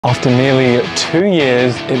After nearly 2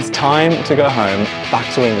 years, it's time to go home,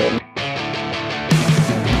 back to England.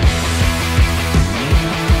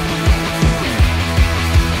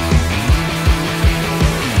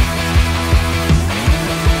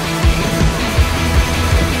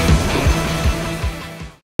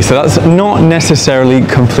 So that's not necessarily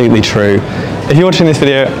completely true. If you're watching this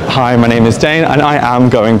video, hi, my name is Dane and I am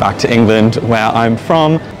going back to England where I'm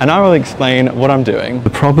from, and I will explain what I'm doing. The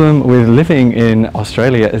problem with living in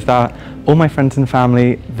Australia is that all my friends and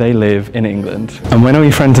family, they live in England. And when all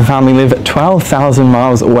your friends and family live 12,000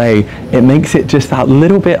 miles away, it makes it just that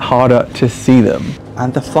little bit harder to see them.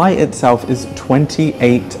 And the flight itself is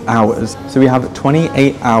 28 hours. So we have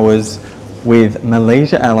 28 hours with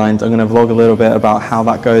Malaysia Airlines. I'm going to vlog a little bit about how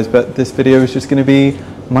that goes, but this video is just going to be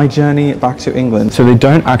my journey back to England. So they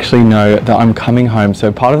don't actually know that I'm coming home.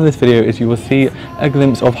 So part of this video is you will see a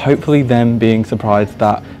glimpse of hopefully them being surprised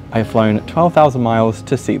that I've flown 12,000 miles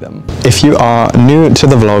to see them. If you are new to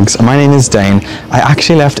the vlogs, my name is Dane. I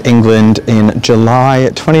actually left England in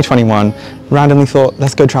July 2021, randomly thought,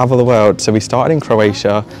 let's go travel the world. So we started in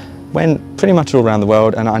Croatia, went pretty much all around the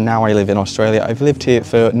world, and now I live in Australia. I've lived here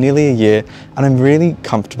for nearly a year and I'm really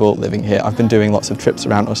comfortable living here. I've been doing lots of trips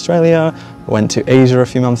around Australia, went to Asia a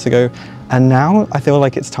few months ago, and now I feel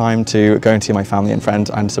like it's time to go and see my family and friends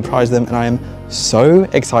and surprise them, and I am so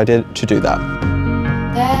excited to do that.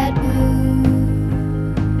 That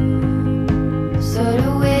mood, sort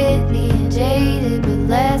of weirdly and jaded, but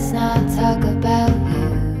let's not talk about you.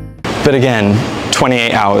 But again,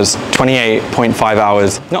 28 hours, 28.5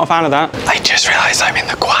 hours. Not a fan of that. I just realized I'm in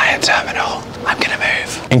the quiet terminal. I'm gonna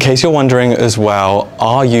move. In case you're wondering as well,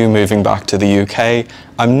 are you moving back to the UK?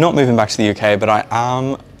 I'm not moving back to the UK, but I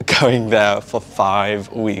am going there for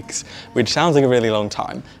 5 weeks, which sounds like a really long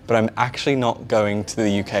time, but I'm actually not going to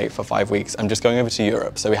the UK for 5 weeks. I'm just going over to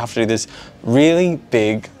Europe. So we have to do this really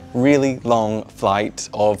big, really long flight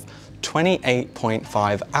of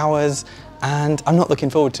 28.5 hours. And I'm not looking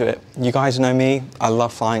forward to it. You guys know me, I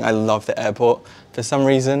love flying, I love the airport. For some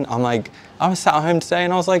reason, I was sat at home today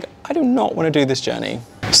and I was like, I do not want to do this journey.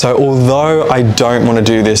 So although I don't want to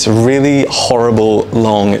do this really horrible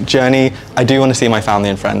long journey, I do want to see my family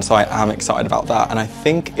and friends, so I am excited about that, and I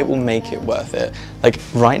think it will make it worth it. Like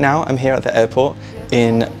right now, I'm here at the airport.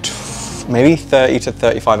 In maybe 30 to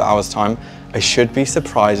 35 hours time, I should be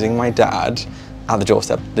surprising my dad at the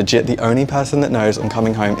doorstep. Legit, the only person that knows I'm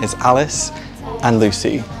coming home is Alice and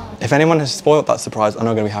Lucy. If anyone has spoiled that surprise, I'm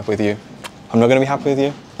not going to be happy with you. I'm not going to be happy with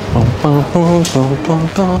you.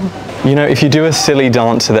 You know, if you do a silly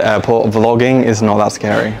dance to the airport, vlogging is not that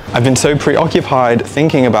scary. I've been so preoccupied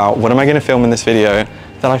thinking about what am I going to film in this video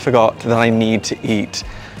that I forgot that I need to eat.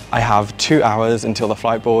 I have 2 hours until the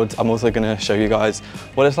flight boards. I'm also going to show you guys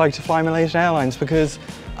what it's like to fly Malaysia Airlines because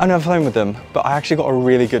I've never flown with them, but I actually got a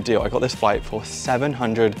really good deal. I got this flight for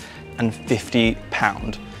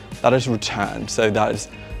 £750. That is return, so that is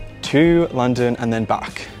to London and then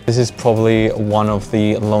back. This is probably one of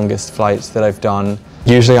the longest flights that I've done.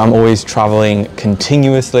 Usually I'm always traveling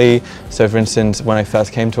continuously. So for instance, when I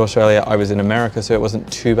first came to Australia, I was in America, so it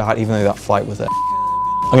wasn't too bad, even though that flight was there.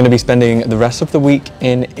 I'm going to be spending the rest of the week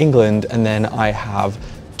in England, and then I have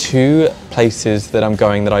 2 places that I'm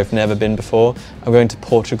going that I've never been before. I'm going to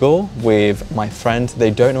Portugal with my friends. They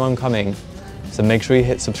don't know I'm coming, so make sure you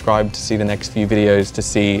hit subscribe to see the next few videos to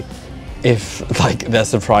see if they're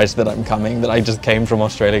surprised that I'm coming, that I just came from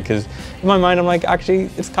Australia, because in my mind I'm like, actually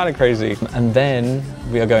it's kind of crazy. And then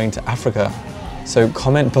we are going to Africa. So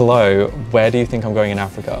comment below, where do you think I'm going in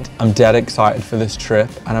Africa? I'm dead excited for this trip,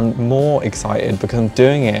 and I'm more excited because I'm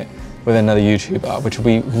doing it with another YouTuber, which will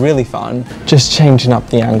be really fun. Just changing up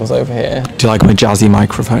the angles over here. Do you like my jazzy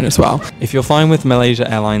microphone as well? If you're flying with Malaysia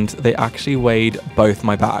Airlines, they actually weighed both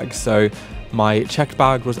my bags. So my checked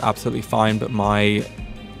bag was absolutely fine, but my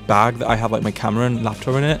bag that I have like my camera and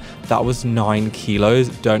laptop in it, that was 9 kilos.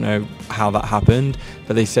 Don't know how that happened,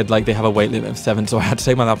 but they said like they have a weight limit of 7, so I had to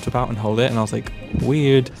take my laptop out and hold it, and I was like,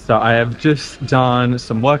 weird. So I have just done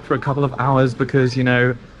some work for a couple of hours because, you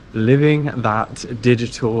know, living that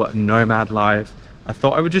digital nomad life, I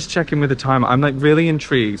thought I would just check in with the time. I'm like really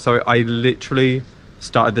intrigued. So I literally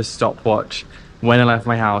started this stopwatch when I left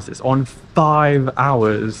my house. It's on 5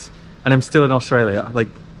 hours and I'm still in Australia. Like,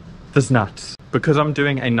 that's nuts. Because I'm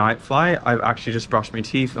doing a night flight, I've actually just brushed my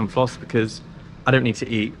teeth and flossed because I don't need to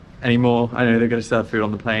eat anymore. I know they're going to serve food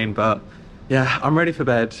on the plane, but yeah, I'm ready for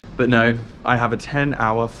bed. But no, I have a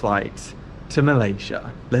 10-hour flight to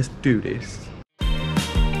Malaysia. Let's do this.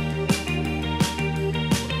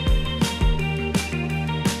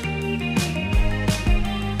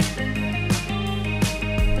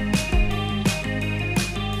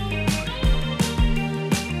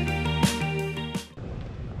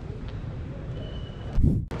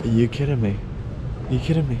 Are you kidding me? Are you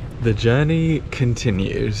kidding me? The journey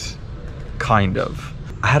continues, kind of.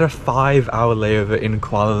 I had a 5-hour layover in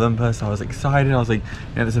Kuala Lumpur, so I was excited. I was like,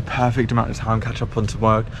 you know, there's a perfect amount of time, catch up on some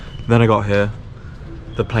work. Then I got here,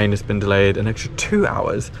 the plane has been delayed an extra 2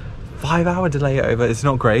 hours. 5-hour delay over, it's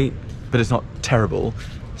not great, but it's not terrible.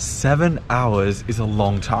 7 hours is a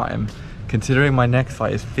long time. Considering my next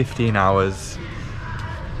flight is 15 hours.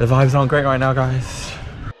 The vibes aren't great right now, guys.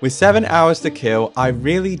 With 7 hours to kill, I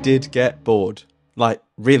really did get bored. Like,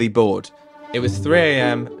 really bored. It was 3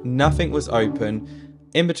 AM, nothing was open.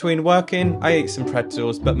 In between working, I ate some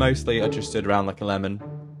pretzels, but mostly I just stood around like a lemon.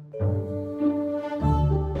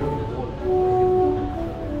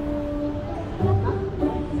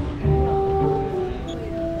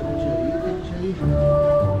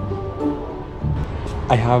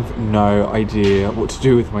 I have no idea what to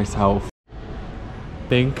do with myself. I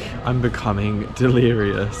think I'm becoming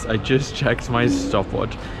delirious. I just checked my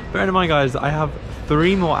stopwatch. Bear in mind, guys, I have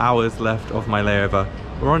 3 more hours left of my layover.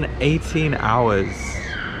 We're on 18 hours.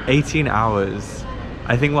 18 hours.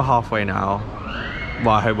 I think we're halfway now.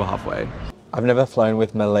 Well, I hope we're halfway. I've never flown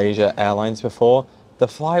with Malaysia Airlines before. The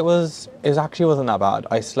flight actually wasn't that bad.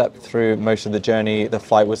 I slept through most of the journey. The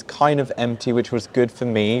flight was kind of empty, which was good for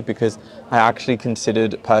me because I actually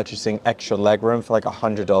considered purchasing extra legroom for like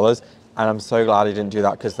 $100. And I'm so glad I didn't do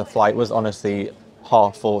that because the flight was honestly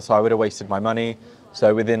half full. So I would have wasted my money.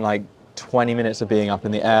 So within like 20 minutes of being up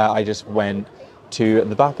in the air, I just went to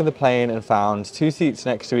the back of the plane and found 2 seats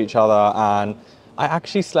next to each other. And I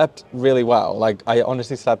actually slept really well. Like, I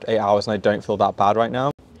honestly slept 8 hours and I don't feel that bad right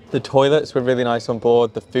now. The toilets were really nice on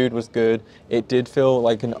board. The food was good. It did feel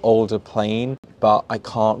like an older plane, but I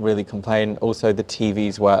can't really complain. Also, the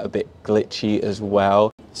TVs were a bit glitchy as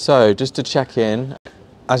well. So just to check in,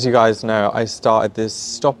 as you guys know, I started this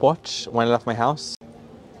stopwatch when I left my house.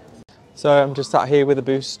 So I'm just sat here with a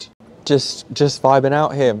boost, just vibing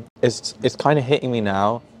out here. It's kind of hitting me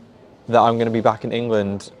now that I'm going to be back in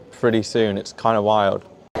England pretty soon. It's kind of wild.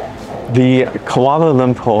 The Kuala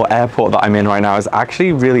Lumpur airport that I'm in right now is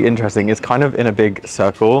actually really interesting. It's kind of in a big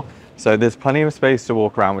circle. So there's plenty of space to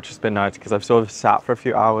walk around, which has been nice because I've sort of sat for a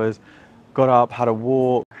few hours, got up, had a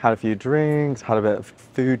walk, had a few drinks, had a bit of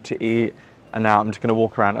food to eat. And now I'm just going to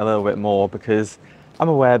walk around a little bit more because I'm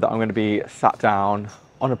aware that I'm going to be sat down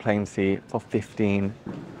on a plane seat for 15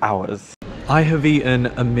 hours. I have eaten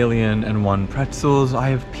 1,000,001 pretzels. I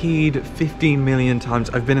have peed 15 million times.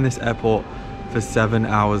 I've been in this airport for 7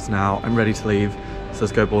 hours now. I'm ready to leave. So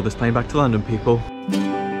let's go board this plane back to London, people.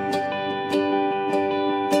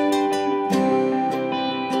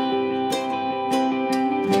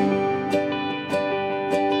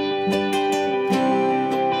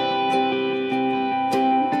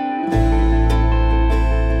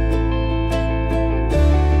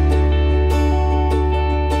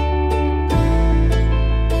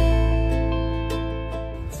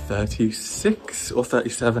 Or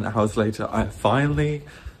 37 hours later, I finally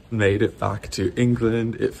made it back to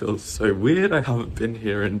England. It feels so weird. I haven't been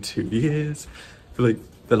here in 2 years. I feel like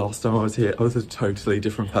the last time I was here, I was a totally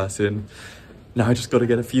different person. Now I just got to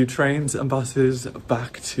get a few trains and buses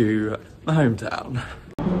back to my hometown.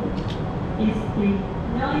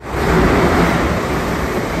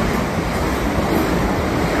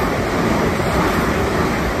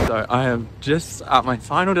 So I am just at my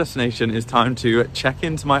final destination. It's time to check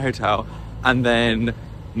into my hotel and then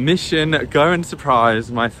mission go and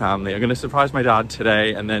surprise my family. I'm going to surprise my dad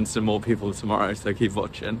today and then some more people tomorrow, so keep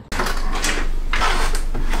watching.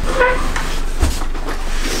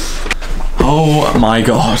 Oh my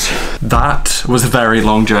god, that was a very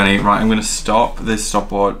long journey. Right, I'm going to stop this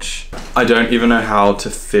stopwatch. I don't even know how to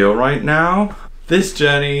feel right now. This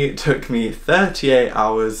journey took me 38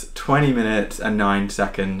 hours, 20 minutes and 9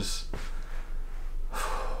 seconds.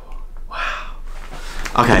 Wow.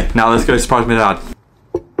 Okay, now let's go surprise my dad.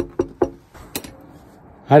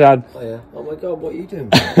 Hi, Dad. Oh yeah. Oh my god, what are you doing?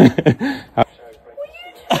 What are you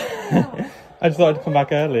doing? I just thought I'd come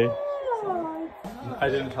back early. I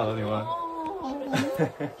didn't tell anyone.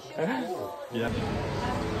 Yeah.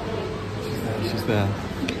 She's there.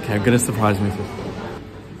 Okay, I'm gonna surprise me for.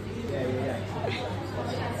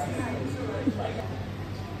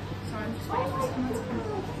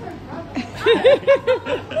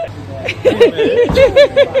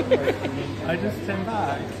 I just came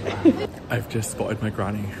back. I've just spotted my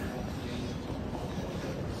granny.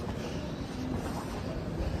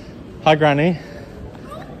 Hi, Granny.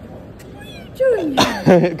 What are you doing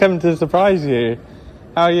here? Coming to surprise you.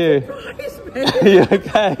 How are you? Surprise me. Are you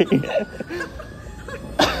okay?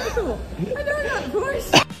 I know that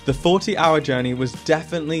voice. The 40-hour journey was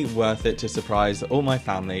definitely worth it to surprise all my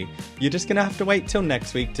family. You're just gonna have to wait till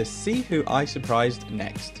next week to see who I surprised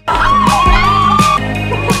next.